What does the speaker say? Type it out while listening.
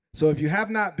So if you have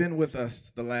not been with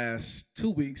us the last 2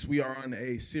 weeks, we are on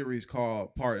a series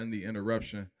called Pardon the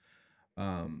Interruption.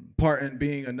 Pardon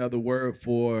being another word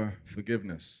for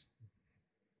forgiveness,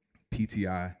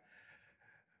 PTI.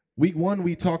 Week 1,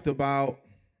 we talked about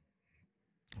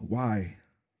why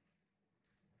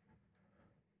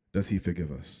does he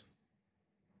forgive us?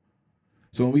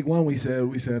 So in week 1, we said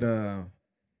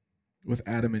with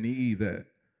Adam and Eve that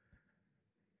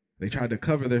they tried to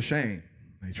cover their shame.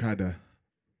 They tried to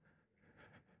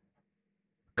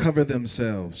cover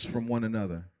themselves from one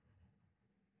another,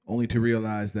 only to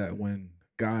realize that when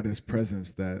God is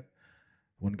present, that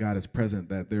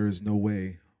there is no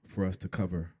way for us to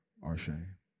cover our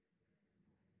shame.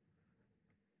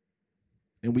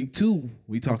 In week 2,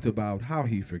 we talked about how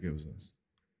he forgives us.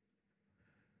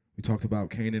 We talked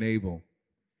about Cain and Abel,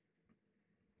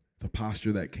 the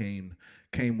posture that Cain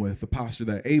came with, the posture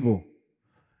that Abel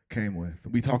came with.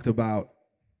 We talked about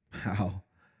how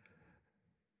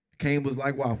Cain was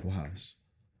like Waffle House,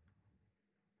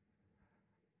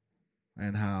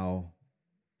 and how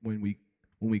when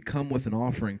we come with an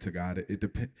offering to God,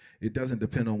 it doesn't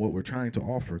depend on what we're trying to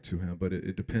offer to him, but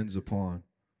it depends upon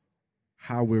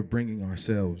how we're bringing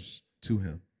ourselves to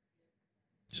him.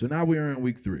 So now we are in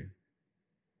week 3.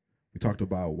 We talked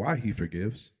about why he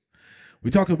forgives.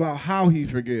 We talked about how he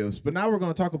forgives, but now we're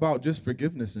going to talk about just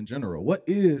forgiveness in general. What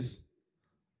is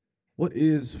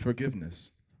forgiveness?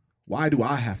 Why do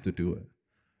I have to do it?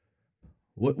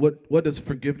 What does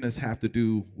forgiveness have to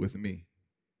do with me?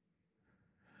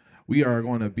 We are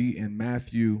going to be in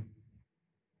Matthew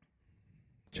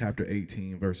chapter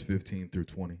 18, verse 15 through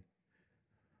 20.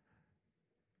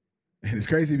 And it's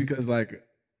crazy because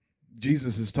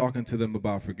Jesus is talking to them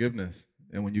about forgiveness.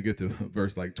 And when you get to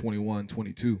verse 21,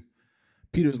 22,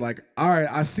 Peter's like, all right,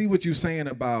 I see what you're saying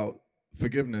about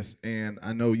forgiveness. And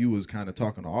I know you was kind of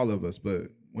talking to all of us, but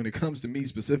when it comes to me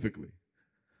specifically,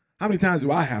 how many times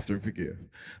do I have to forgive?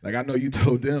 I know you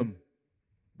told them,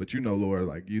 but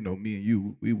Lord, me and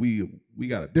you, we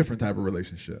got a different type of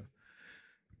relationship.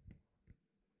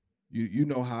 You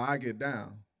know how I get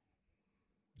down.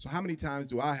 So how many times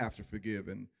do I have to forgive?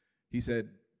 And he said,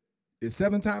 is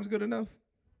 7 times good enough?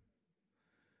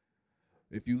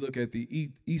 If you look at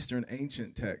the Eastern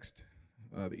ancient text,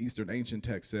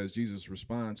 says Jesus'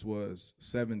 response was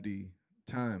 70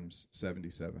 times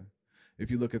 77. If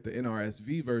you look at the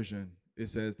NRSV version, it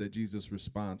says that Jesus'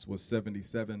 response was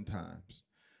 77 times.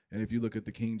 And if you look at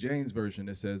the King James version,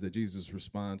 it says that Jesus'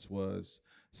 response was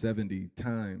 70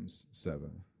 times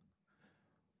 7.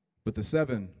 But the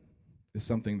 7 is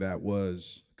something that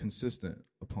was consistent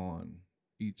upon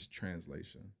each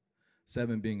translation.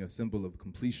 7 being a symbol of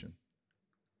completion,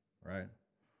 right?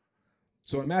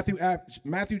 So in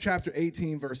Matthew chapter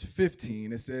 18, verse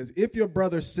 15, it says, if your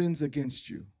brother sins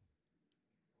against you,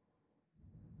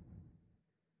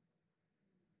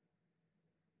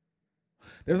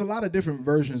 there's a lot of different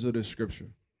versions of this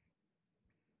scripture.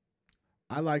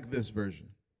 I like this version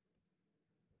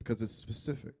because it's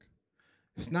specific.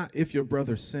 It's not if your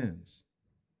brother sins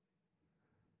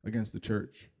against the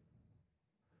church.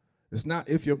 It's not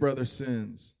if your brother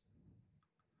sins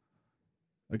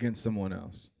against someone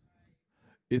else.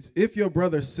 It's if your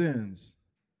brother sins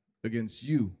against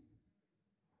you,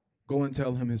 go and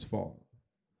tell him his fault.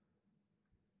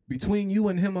 Between you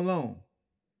and him alone.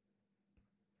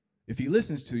 If he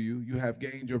listens to you, you have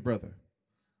gained your brother.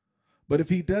 But if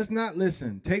he does not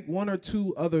listen, take 1 or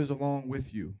 2 others along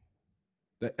with you,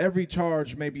 that every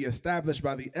charge may be established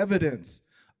by the evidence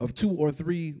of 2 or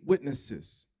 3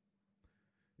 witnesses.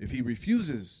 If he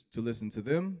refuses to listen to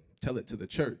them, tell it to the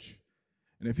church.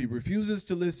 And if he refuses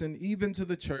to listen even to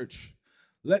the church,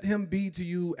 let him be to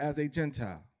you as a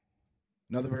Gentile.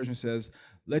 Another version says,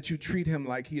 let you treat him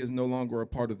like he is no longer a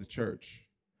part of the church,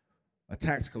 a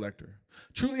tax collector.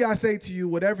 Truly I say to you,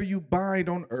 whatever you bind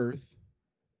on earth,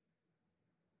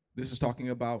 this is talking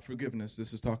about forgiveness,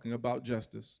 this is talking about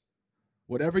justice.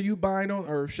 Whatever you bind on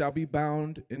earth shall be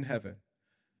bound in heaven.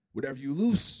 Whatever you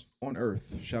loose on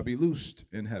earth shall be loosed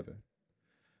in heaven.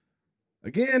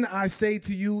 Again, I say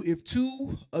to you, if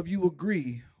 2 of you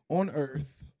agree on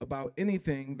earth about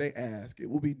anything they ask, it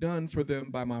will be done for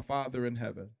them by my Father in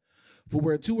heaven. For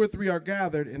where 2 or 3 are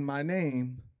gathered in my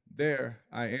name, there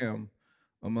I am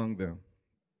among them.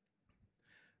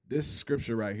 This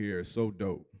scripture right here is so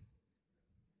dope.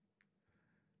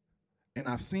 And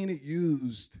I've seen it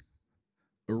used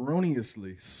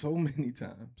erroneously so many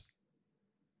times.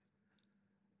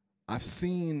 I've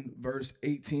seen verse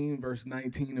 18, verse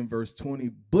 19, and verse 20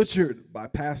 butchered by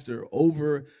pastor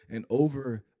over and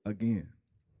over again.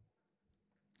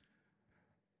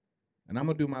 And I'm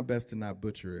going to do my best to not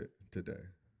butcher it today.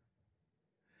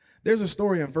 There's a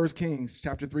story in 1 Kings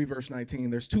chapter 3, verse 19.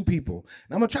 There's two people.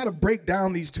 And I'm going to try to break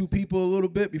down these two people a little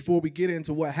bit before we get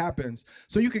into what happens,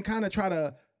 so you can kind of try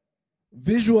to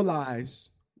visualize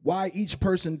why each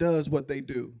person does what they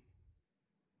do.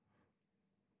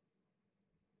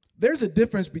 There's a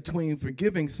difference between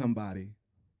forgiving somebody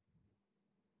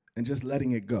and just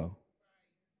letting it go.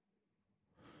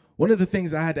 One of the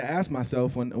things I had to ask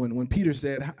myself when Peter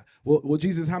said, well,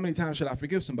 Jesus, how many times should I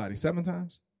forgive somebody? 7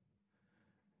 times?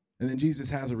 And then Jesus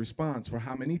has a response for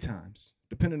how many times.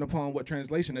 Depending upon what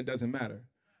translation, it doesn't matter.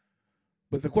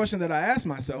 But the question that I asked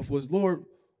myself was, Lord,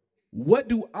 what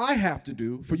do I have to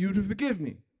do for you to forgive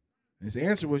me? His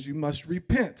answer was, you must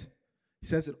repent. He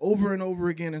says it over and over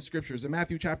again in scriptures. In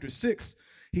Matthew chapter 6,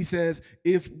 he says,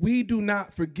 if we do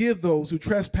not forgive those who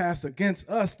trespass against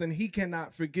us, then he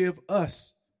cannot forgive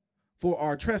us for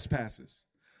our trespasses.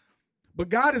 But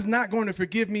God is not going to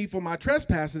forgive me for my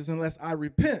trespasses unless I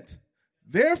repent.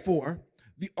 Therefore,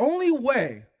 the only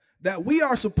way that we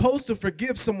are supposed to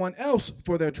forgive someone else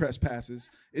for their trespasses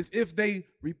is if they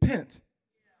repent.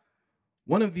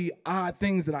 One of the odd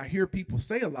things that I hear people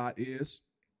say a lot is,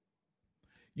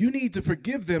 you need to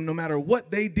forgive them no matter what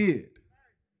they did.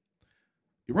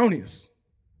 Erroneous.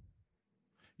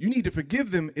 You need to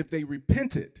forgive them if they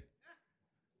repented,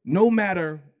 no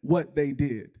matter what they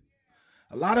did.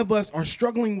 A lot of us are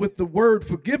struggling with the word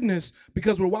forgiveness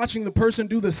because we're watching the person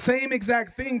do the same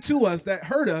exact thing to us that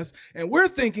hurt us, and we're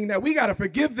thinking that we got to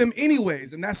forgive them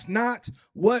anyways, and that's not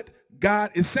what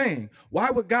God is saying. Why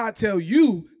would God tell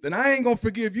you that I ain't going to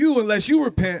forgive you unless you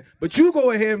repent, but you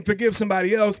go ahead and forgive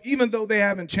somebody else even though they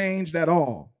haven't changed at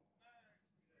all?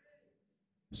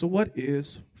 So what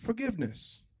is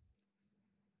forgiveness?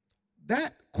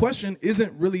 That question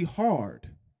isn't really hard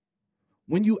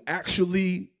when you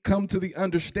actually come to the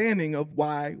understanding of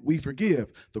why we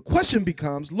forgive. The question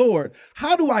becomes, Lord,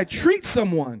 how do I treat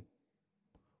someone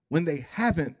when they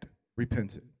haven't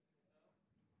repented?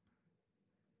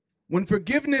 When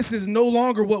forgiveness is no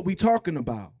longer what we're talking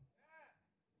about,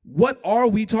 what are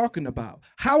we talking about?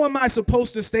 How am I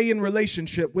supposed to stay in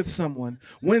relationship with someone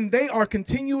when they are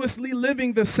continuously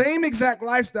living the same exact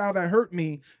lifestyle that hurt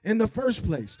me in the first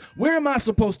place? Where am I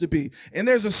supposed to be? And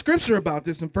there's a scripture about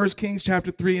this in 1 Kings chapter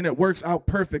 3, and it works out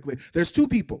perfectly. There's two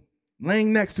people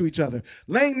laying next to each other.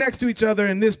 Laying next to each other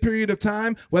in this period of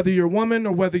time, whether you're a woman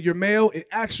or whether you're male, it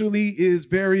actually is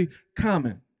very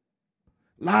common.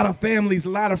 A lot of families, a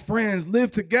lot of friends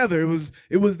live together.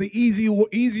 It was the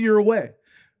easier way.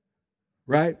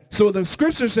 Right? So the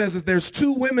scripture says that there's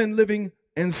two women living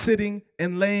and sitting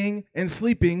and laying and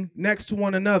sleeping next to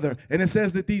one another. And it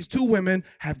says that these two women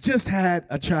have just had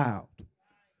a child.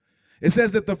 It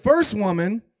says that the first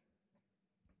woman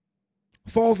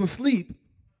falls asleep,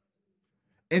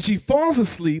 and she falls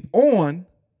asleep on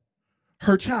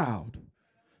her child.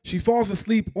 She falls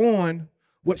asleep on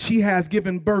what she has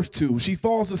given birth to. She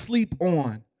falls asleep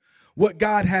on what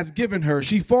God has given her.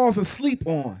 She falls asleep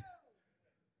on.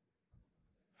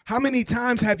 How many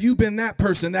times have you been that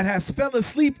person that has fell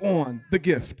asleep on the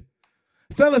gift,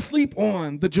 fell asleep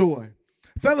on the joy,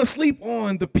 fell asleep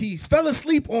on the peace, fell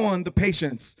asleep on the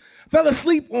patience, fell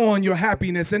asleep on your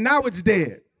happiness, and now it's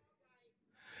dead?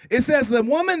 It says the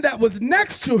woman that was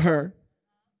next to her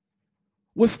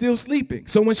was still sleeping.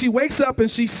 So when she wakes up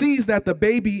and she sees that the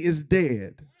baby is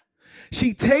dead,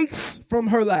 she takes from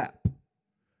her lap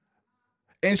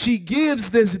and she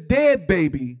gives this dead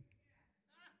baby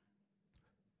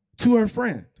to her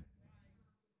friend,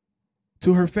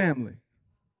 to her family,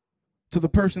 to the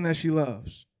person that she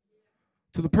loves,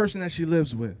 to the person that she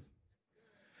lives with.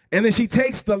 And then she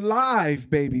takes the live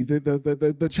baby,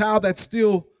 the child that's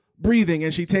still breathing,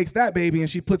 and she takes that baby and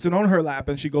she puts it on her lap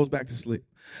and she goes back to sleep.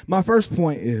 My first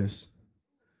point is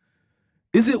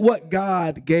it what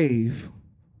God gave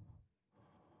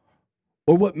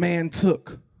or what man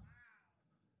took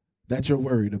that you're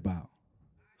worried about?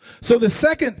 So the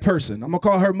second person, I'm going to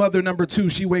call her mother number 2,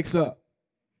 she wakes up.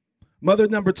 Mother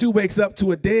number 2 wakes up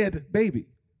to a dead baby.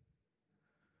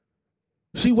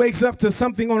 She wakes up to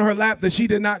something on her lap that she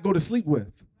did not go to sleep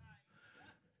with.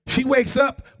 She wakes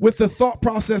up with the thought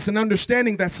process and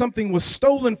understanding that something was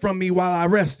stolen from me while I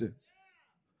rested.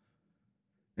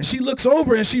 And she looks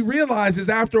over and she realizes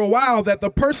after a while that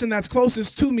the person that's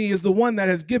closest to me is the one that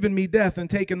has given me death and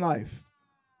taken life.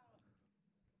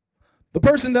 The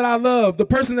person that I love, the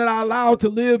person that I allowed to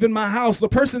live in my house, the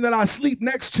person that I sleep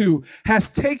next to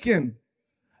has taken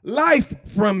life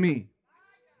from me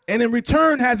and in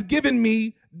return has given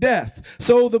me death.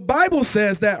 So the Bible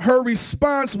says that her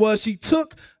response was she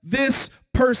took this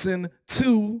person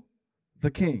to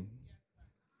the king.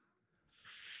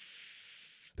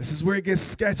 This is where it gets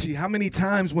sketchy. How many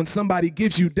times when somebody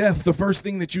gives you death, the first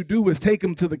thing that you do is take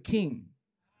them to the king?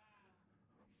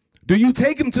 Do you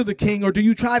take them to the king or do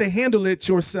you try to handle it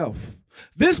yourself?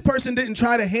 This person didn't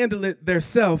try to handle it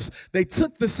themselves. They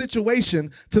took the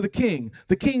situation to the king.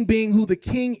 The king being who the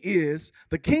king is,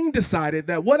 the king decided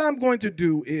that what I'm going to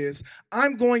do is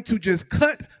I'm going to just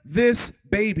cut this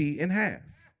baby in half.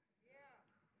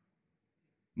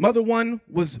 Mother one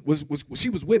she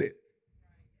was with it.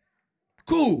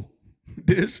 Cool.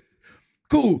 This.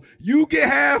 Cool. You get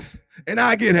half and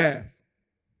I get half.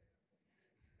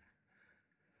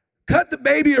 Cut the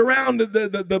baby around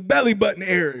the belly button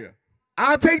area.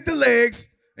 I'll take the legs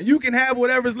and you can have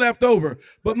whatever's left over.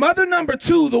 But mother number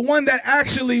two, the one that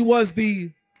actually was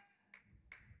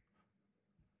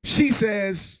she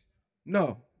says,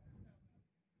 no.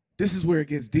 This is where it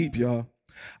gets deep, y'all.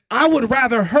 I would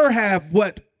rather her have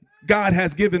what God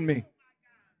has given me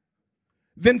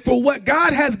than for what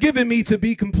God has given me to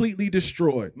be completely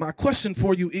destroyed. My question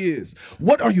for you is,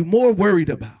 what are you more worried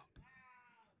about?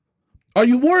 Are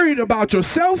you worried about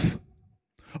yourself?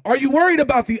 Are you worried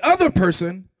about the other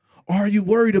person? Or are you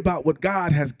worried about what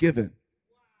God has given?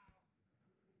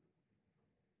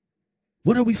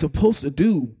 What are we supposed to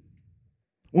do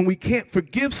when we can't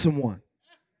forgive someone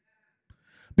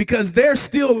because they're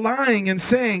still lying and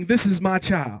saying, this is my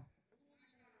child?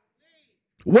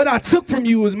 What I took from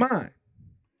you is mine.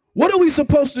 What are we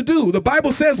supposed to do? The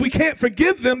Bible says we can't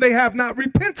forgive them. They have not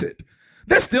repented.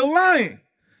 They're still lying.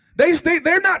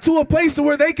 They're not to a place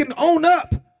where they can own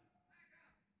up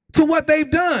to what they've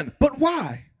done. But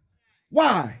why?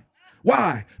 Why?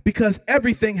 Why? Because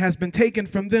everything has been taken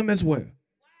from them as well.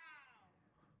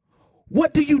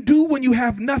 What do you do when you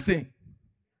have nothing?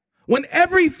 When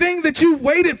everything that you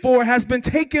waited for has been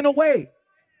taken away?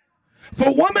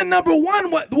 For woman number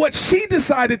one, what she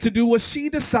decided to do was she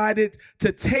decided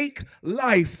to take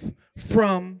life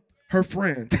from her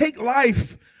friend. Take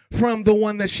life from the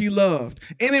one that she loved.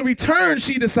 And in return,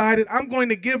 she decided, I'm going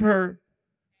to give her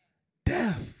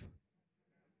death.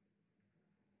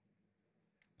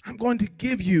 I'm going to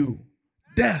give you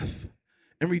death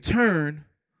in return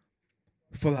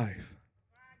for life.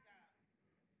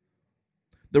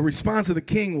 The response of the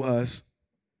king was,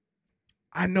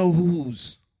 I know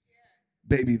whose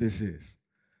baby this is.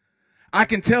 I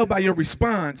can tell by your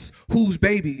response whose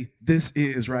baby this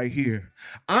is right here.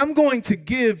 I'm going to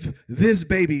give this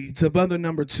baby to mother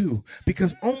number two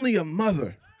because only a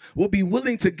mother will be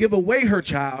willing to give away her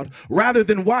child rather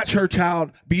than watch her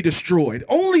child be destroyed.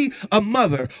 Only a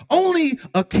mother, only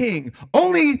a king,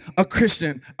 only a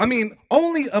Christian,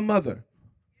 only a mother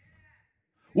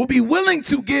will be willing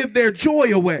to give their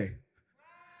joy away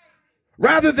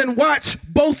rather than watch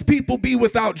both people be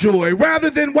without joy,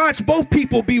 rather than watch both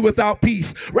people be without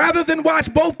peace, rather than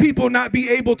watch both people not be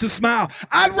able to smile.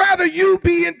 I'd rather you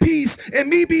be in peace and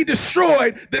me be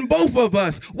destroyed than both of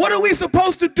us. What are we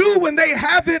supposed to do when they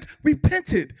haven't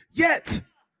repented yet?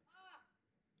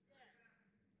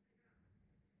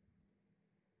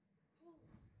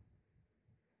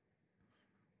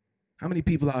 How many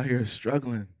people out here are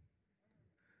struggling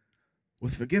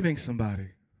with forgiving somebody?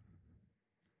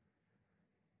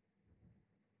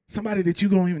 Somebody that you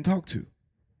don't even talk to.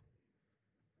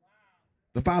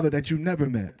 The father that you never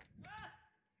met.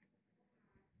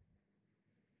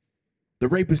 The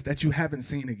rapist that you haven't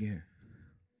seen again.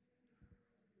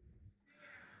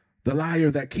 The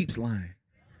liar that keeps lying.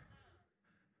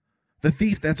 The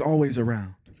thief that's always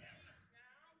around.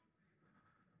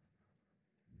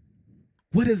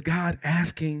 What is God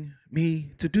asking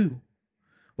me to do?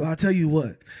 Well, I'll tell you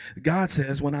what. God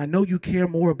says, when I know you care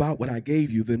more about what I gave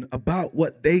you than about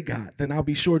what they got, then I'll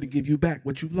be sure to give you back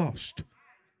what you've lost.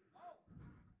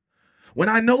 When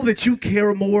I know that you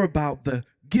care more about the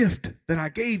gift that I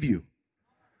gave you,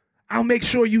 I'll make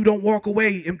sure you don't walk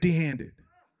away empty-handed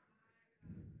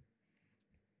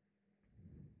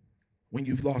when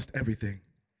you've lost everything.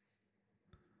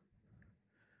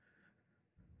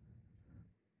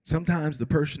 Sometimes the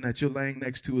person that you're laying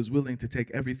next to is willing to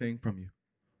take everything from you.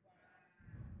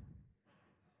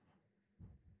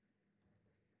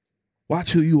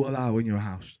 Watch who you allow in your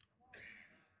house.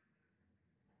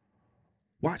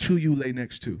 Watch who you lay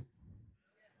next to.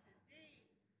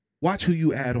 Watch who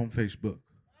you add on Facebook.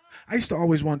 I used to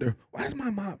always wonder, why is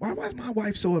my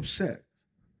wife so upset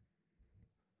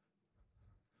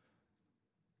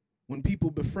when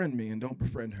people befriend me and don't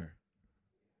befriend her?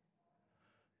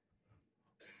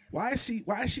 Why is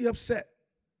she upset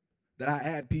that I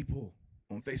add people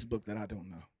on Facebook that I don't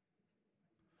know?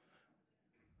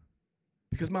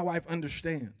 Because my wife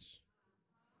understands.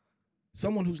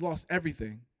 Someone who's lost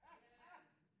everything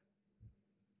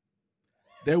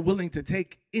They're willing to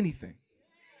take anything.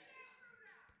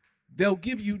 They'll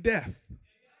give you death,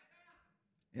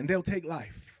 and they'll take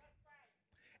life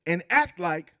and act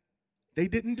like they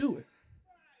didn't do it.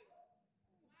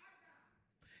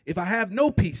 If I have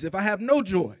no peace, if I have no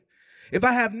joy, if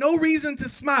I have no reason to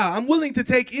smile, I'm willing to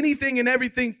take anything and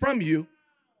everything from you.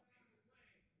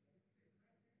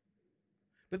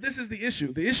 But this is the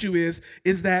issue. The issue is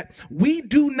that we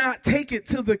do not take it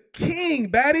to the king,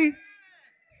 Batty.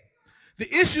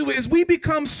 The issue is we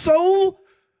become so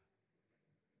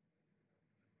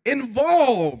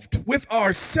involved with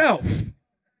ourselves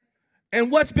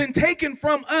and what's been taken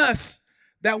from us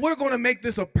that we're going to make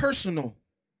this a personal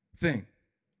thing.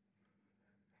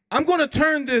 I'm going to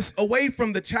turn this away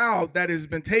from the child that has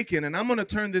been taken, and I'm going to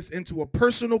turn this into a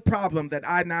personal problem that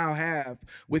I now have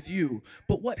with you.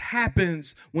 But what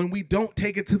happens when we don't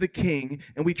take it to the king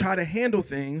and we try to handle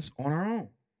things on our own?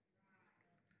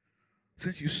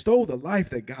 Since you stole the life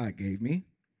that God gave me,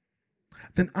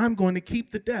 then I'm going to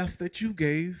keep the death that you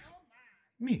gave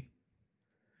me.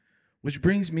 Which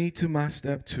brings me to my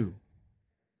step 2.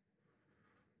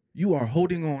 You are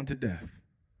holding on to death.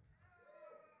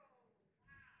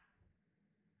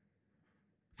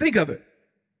 Think of it.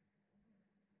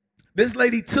 This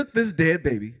lady took this dead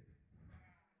baby,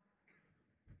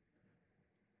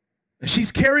 and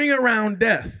she's carrying around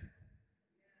death.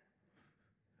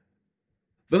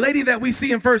 The lady that we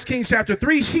see in 1 Kings chapter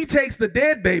 3, she takes the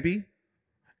dead baby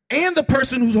and the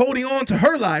person who's holding on to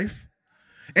her life,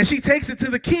 and she takes it to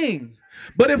the king.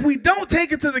 But if we don't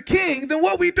take it to the king, then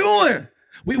what we doing?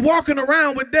 We walking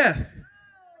around with death.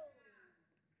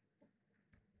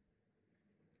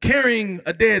 Carrying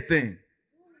a dead thing,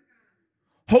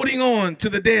 holding on to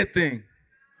the dead thing,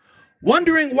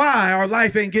 wondering why our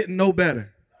life ain't getting no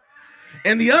better.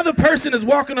 And the other person is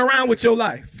walking around with your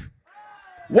life,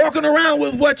 walking around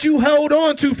with what you held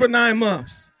on to for 9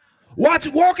 months,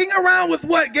 walking around with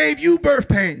what gave you birth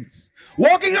pains,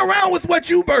 walking around with what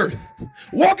you birthed,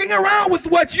 walking around with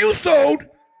what you sowed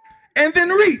and then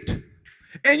reaped.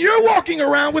 And you're walking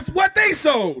around with what they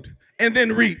sowed and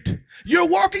then reaped. You're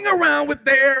walking around with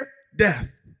their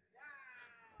death.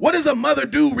 What does a mother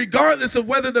do regardless of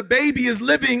whether the baby is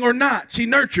living or not? She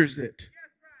nurtures it.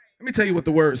 Let me tell you what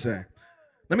the words say.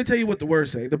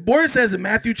 The word says in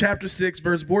Matthew chapter 6,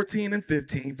 verse 14 and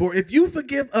 15, for if you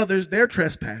forgive others their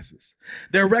trespasses,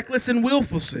 their reckless and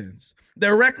willful sins,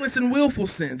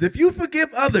 if you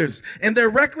forgive others and their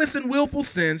reckless and willful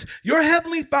sins, your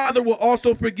heavenly Father will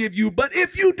also forgive you. But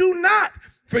if you do not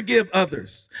forgive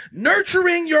others,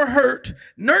 nurturing your hurt,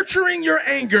 nurturing your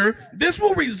anger, this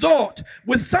will result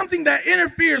with something that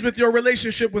interferes with your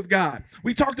relationship with God.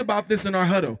 We talked about this in our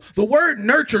huddle. The word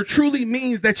nurture truly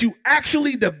means that you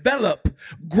actually develop,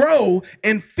 grow,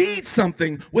 and feed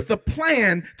something with a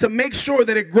plan to make sure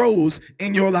that it grows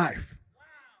in your life.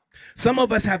 Some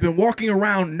of us have been walking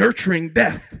around nurturing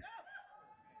death,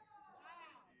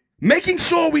 making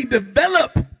sure we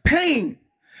develop pain,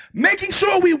 making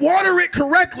sure we water it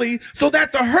correctly so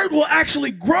that the hurt will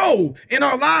actually grow in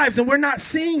our lives and we're not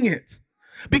seeing it.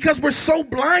 Because we're so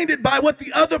blinded by what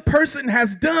the other person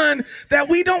has done that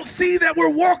we don't see that we're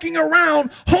walking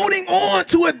around holding on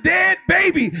to a dead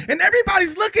baby. And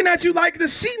everybody's looking at you like,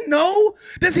 does she know?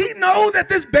 Does he know that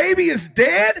this baby is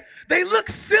dead? They look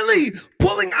silly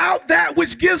pulling out that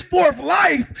which gives forth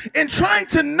life and trying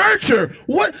to nurture.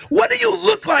 What do you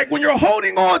look like when you're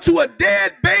holding on to a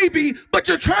dead baby, but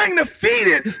you're trying to feed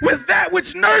it with that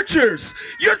which nurtures?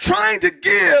 You're trying to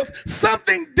give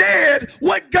something dead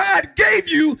what God gave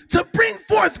you to bring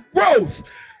forth growth.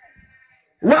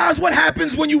 Roz, what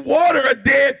happens when you water a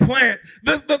dead plant?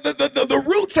 The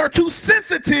roots are too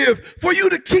sensitive for you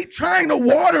to keep trying to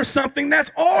water something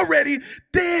that's already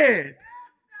dead.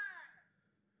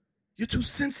 You're too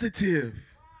sensitive.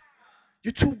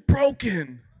 You're too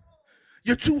broken.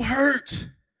 You're too hurt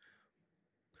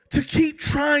to keep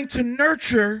trying to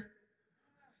nurture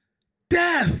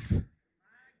death.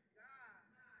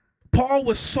 Paul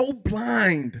was so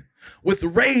blind with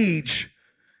rage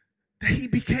that he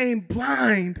became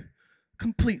blind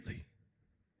completely.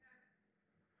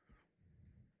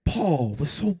 Paul was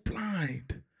so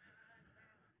blind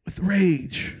with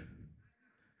rage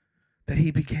that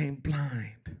he became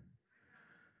blind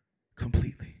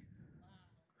completely.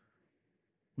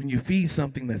 When you feed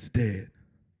something that's dead,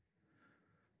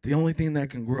 the only thing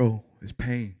that can grow is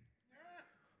pain.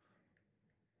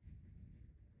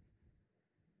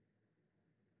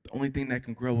 The only thing that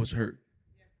can grow is hurt.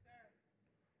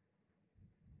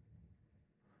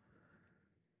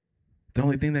 The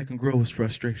only thing that can grow is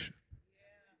frustration.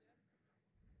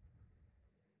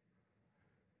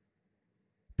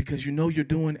 because you know you're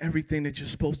doing everything that you're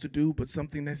supposed to do, but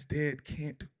something that's dead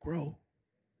can't grow.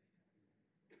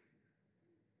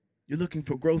 You're looking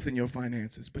for growth in your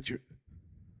finances, but you're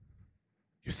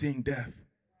seeing death.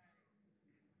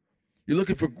 You're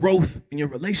looking for growth in your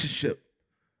relationship.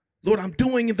 Lord, I'm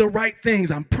doing the right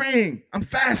things. I'm praying. I'm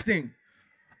fasting.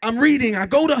 I'm reading. I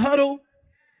go to huddle.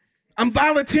 I'm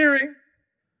volunteering.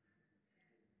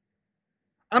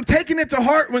 I'm taking it to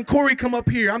heart when Corey come up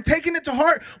here. I'm taking it to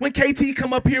heart when KT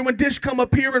come up here, when Dish come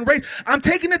up here and Ray. I'm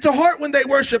taking it to heart when they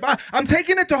worship. I'm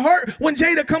taking it to heart when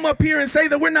Jada come up here and say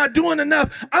that we're not doing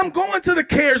enough. I'm going to the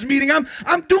CARES meeting. I'm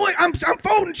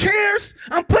folding chairs.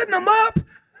 I'm putting them up.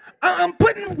 I'm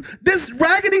putting this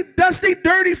raggedy, dusty,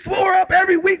 dirty floor up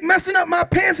every week, messing up my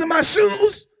pants and my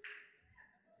shoes.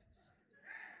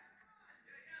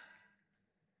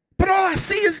 But all I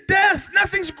see is death.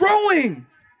 Nothing's growing.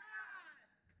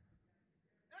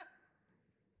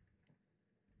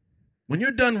 When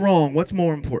you're done wrong, what's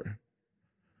more important?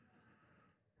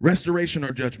 Restoration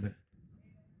or judgment?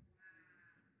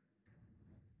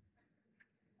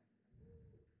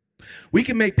 We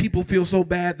can make people feel so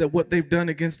bad that what they've done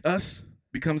against us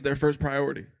becomes their first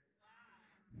priority.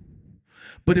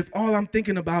 But if all I'm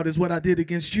thinking about is what I did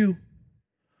against you,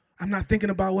 I'm not thinking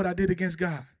about what I did against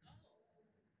God.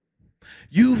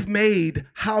 You've made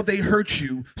how they hurt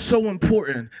you so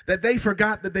important that they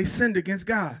forgot that they sinned against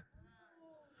God.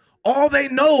 All they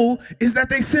know is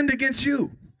that they sinned against you.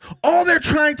 All they're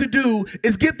trying to do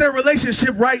is get their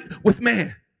relationship right with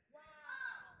man.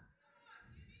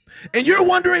 And you're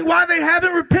wondering why they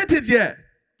haven't repented yet.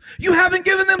 You haven't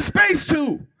given them space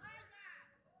to.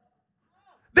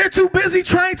 They're too busy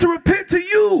trying to repent to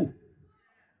you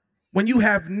when you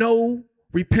have no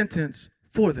repentance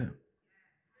for them.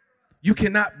 You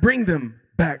cannot bring them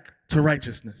back to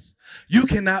righteousness. You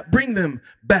cannot bring them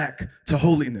back to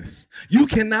holiness. You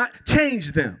cannot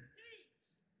change them.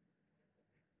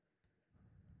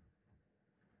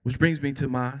 Which brings me to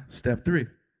my step 3.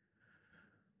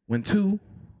 When 2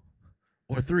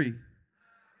 or 3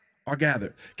 are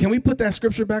gathered. Can we put that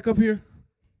scripture back up here?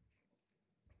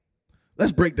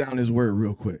 Let's break down this word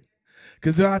real quick.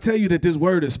 Because I tell you that this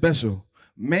word is special.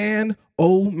 Man,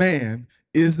 oh man,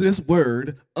 is this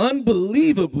word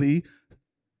unbelievably,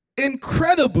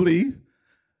 incredibly,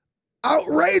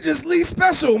 outrageously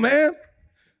special, man.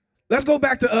 Let's go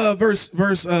back to verse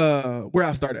where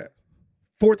I start at.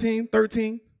 14,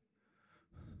 13.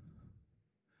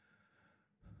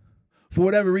 For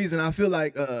whatever reason, I feel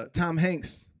like Tom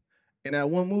Hanks in that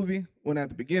one movie, when at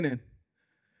the beginning,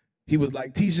 he was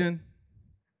like teaching,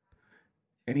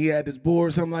 and he had this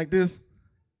board, something like this.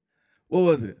 What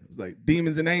was it? It was like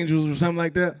Demons and Angels or something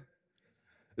like that.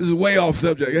 This is way off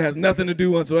subject. It has nothing to do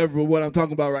whatsoever with what I'm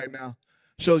talking about right now.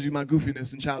 Shows you my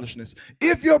goofiness and childishness.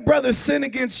 If your brother sin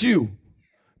against you,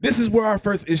 this is where our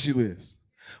first issue is.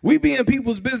 We be in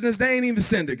people's business, they ain't even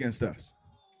sinned against us.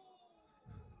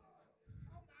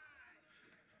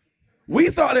 We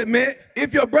thought it meant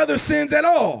if your brother sins at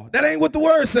all. That ain't what the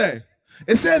word say.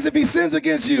 It says if he sins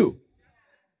against you.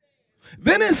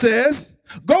 Then it says,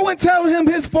 go and tell him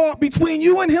his fault between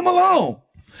you and him alone.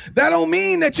 That don't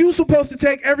mean that you're supposed to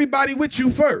take everybody with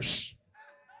you first.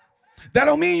 That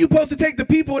don't mean you're supposed to take the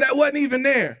people that wasn't even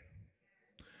there.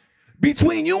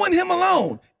 Between you and him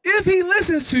alone. If he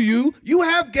listens to you, you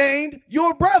have gained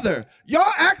your brother.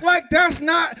 Y'all act like that's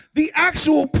not the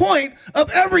actual point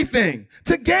of everything.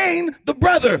 To gain the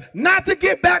brother, not to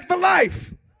get back the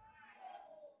life.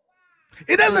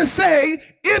 It doesn't say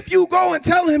if you go and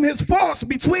tell him his faults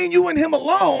between you and him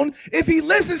alone, if he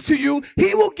listens to you,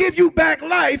 he will give you back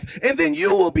life, and then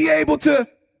you will be able to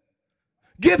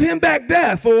give him back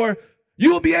death, or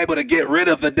you will be able to get rid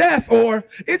of the death, or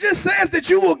it just says that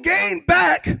you will gain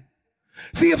back.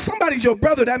 See, if somebody's your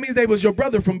brother, that means they was your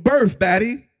brother from birth,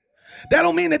 baddie. That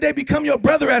don't mean that they become your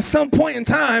brother at some point in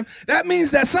time. That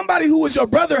means that somebody who was your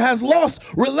brother has lost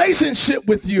relationship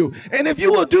with you. And if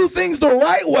you will do things the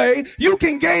right way, you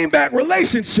can gain back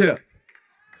relationship.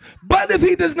 But if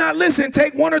he does not listen,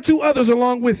 take 1 or 2 others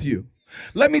along with you.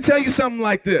 Let me tell you something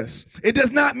like this. It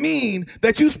does not mean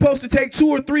that you're supposed to take 2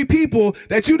 or 3 people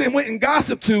that you then went and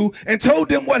gossiped to and told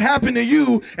them what happened to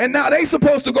you, and now they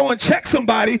supposed to go and check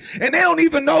somebody, and they don't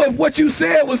even know if what you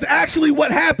said was actually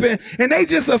what happened, and they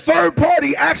just a third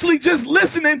party actually just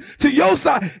listening to your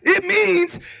side. It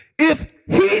means if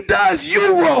he does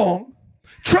you wrong,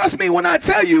 trust me when I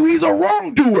tell you he's a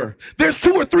wrongdoer. There's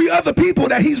 2 or 3 other people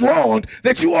that he's wronged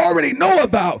that you already know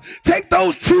about. Take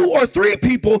those 2 or 3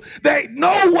 people that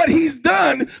know what he's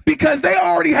done because they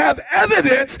already have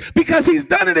evidence because he's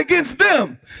done it against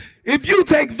them. If you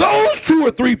take those 2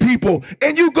 or 3 people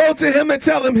and you go to him and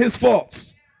tell him his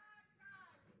faults,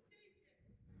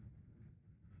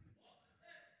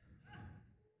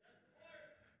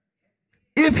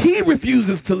 If he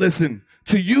refuses to listen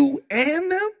to you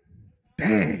and them,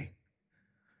 dang,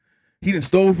 he done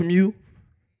stole from you.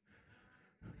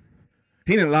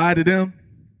 He done lied to them.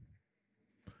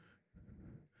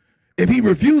 If he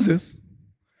refuses,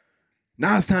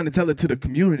 now it's time to tell it to the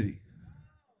community.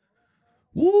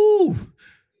 Woo!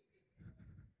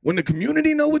 When the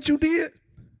community know what you did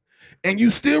and you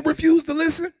still refuse to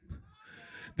listen,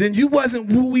 then you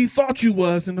wasn't who we thought you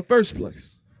was in the first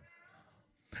place.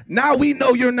 Now we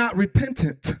know you're not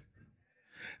repentant.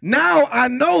 Now I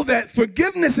know that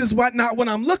forgiveness is not what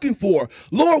I'm looking for.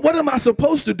 Lord, what am I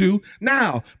supposed to do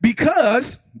now?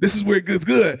 Because, this is where it gets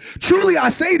good. Truly I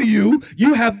say to you,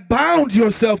 you have bound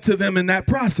yourself to them in that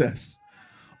process.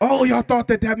 Oh, y'all thought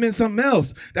that meant something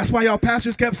else. That's why y'all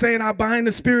pastors kept saying, I bind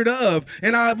the spirit of,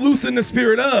 and I loosen the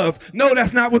spirit of. No,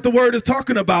 that's not what the word is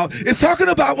talking about. It's talking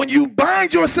about when you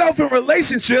bind yourself in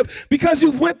relationship because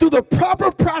you've went through the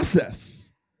proper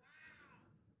process.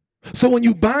 So when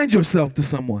you bind yourself to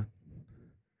someone,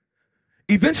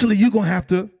 eventually you're going to have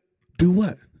to do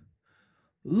what?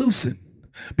 Loosen.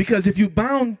 Because if you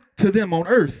bound to them on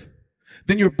earth,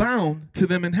 then you're bound to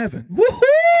them in heaven. Woohoo!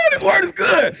 This word is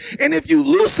good. And if you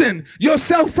loosen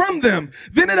yourself from them,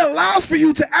 then it allows for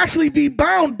you to actually be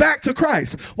bound back to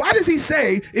Christ. Why does he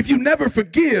say, if you never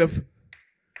forgive,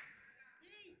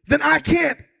 then I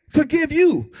can't forgive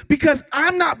you? Because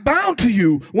I'm not bound to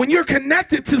you when you're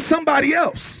connected to somebody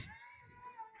else.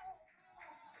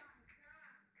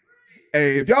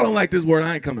 Hey, if y'all don't like this word,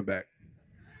 I ain't coming back.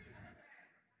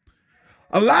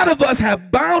 A lot of us have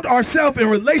bound ourselves in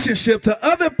relationship to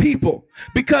other people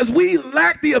because we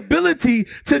lack the ability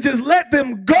to just let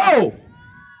them go.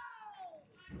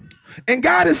 And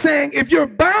God is saying, if you're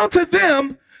bound to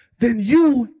them, then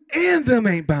you and them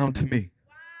ain't bound to me.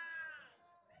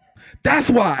 That's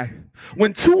why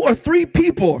when 2 or 3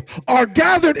 people are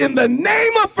gathered in the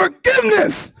name of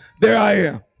forgiveness, there I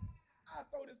am.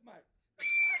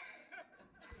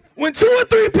 When 2 or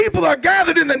 3 people are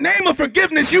gathered in the name of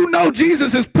forgiveness, you know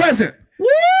Jesus is present. Woo,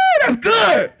 that's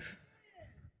good.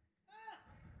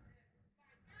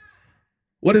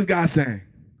 What is God saying?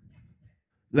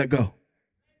 Let go.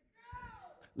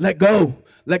 Let go.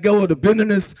 Let go of the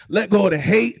bitterness. Let go of the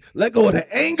hate. Let go of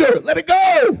the anger. Let it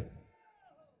go.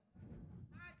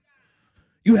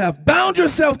 You have bound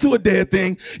yourself to a dead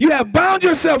thing. You have bound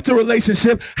yourself to a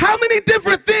relationship. How many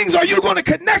different things are you going to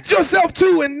connect yourself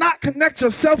to and not connect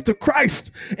yourself to Christ?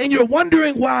 And you're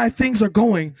wondering why things are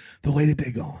going the way that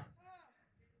they're going.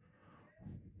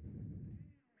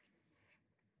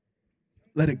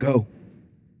 Let it go.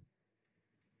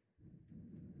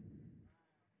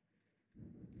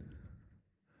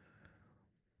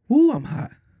 Ooh, I'm hot.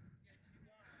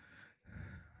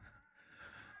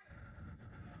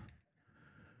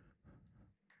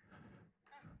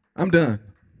 I'm done.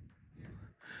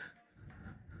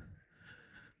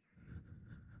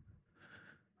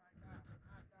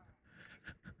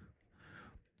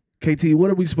 KT,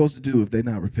 what are we supposed to do if they're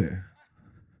not repenting?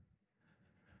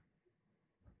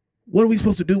 What are we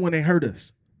supposed to do when they hurt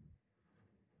us?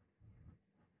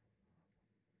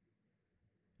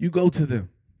 You go to them.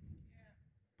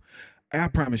 I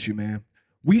promise you, man,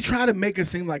 we try to make it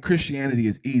seem like Christianity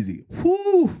is easy.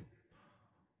 Who?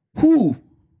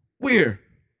 Where?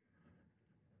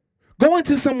 Going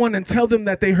to someone and tell them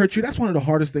that they hurt you, that's one of the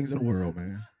hardest things in the world,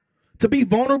 man. To be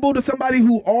vulnerable to somebody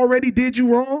who already did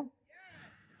you wrong.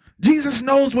 Jesus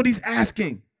knows what he's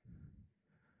asking.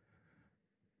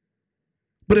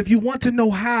 But if you want to know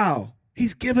how,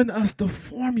 he's given us the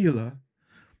formula.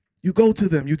 You go to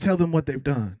them, you tell them what they've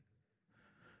done.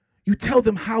 You tell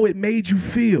them how it made you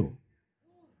feel.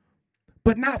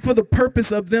 But not for the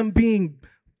purpose of them being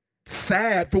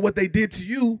sad for what they did to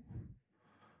you,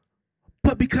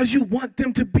 but because you want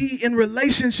them to be in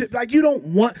relationship. Like you don't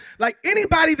want, like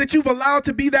anybody that you've allowed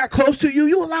to be that close to you,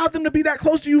 you allowed them to be that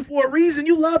close to you for a reason.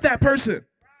 You love that person.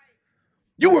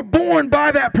 You were born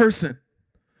by that person.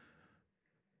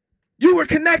 You were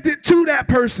connected to that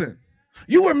person.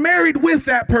 You were married with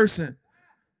that person.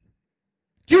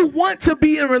 You want to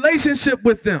be in relationship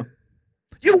with them.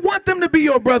 You want them to be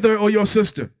your brother or your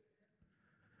sister.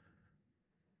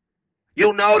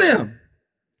 You know them.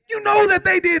 You know that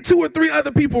they did 2 or 3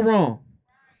 other people wrong.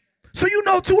 So you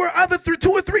know 2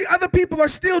 or 3 other people are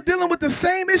still dealing with the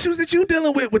same issues that you're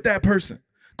dealing with that person.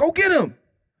 Go get them.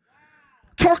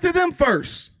 Talk to them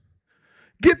first.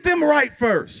 Get them right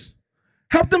first.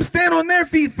 Help them stand on their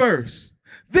feet first.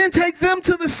 Then take them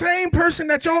to the same person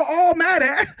that y'all all mad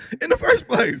at in the first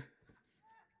place.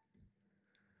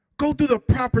 Go through the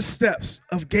proper steps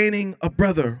of gaining a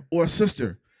brother or a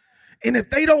sister. And if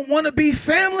they don't want to be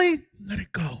family, let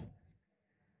it go.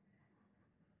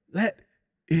 Let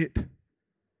it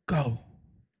go.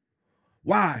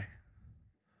 Why?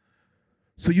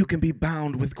 So you can be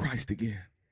bound with Christ again.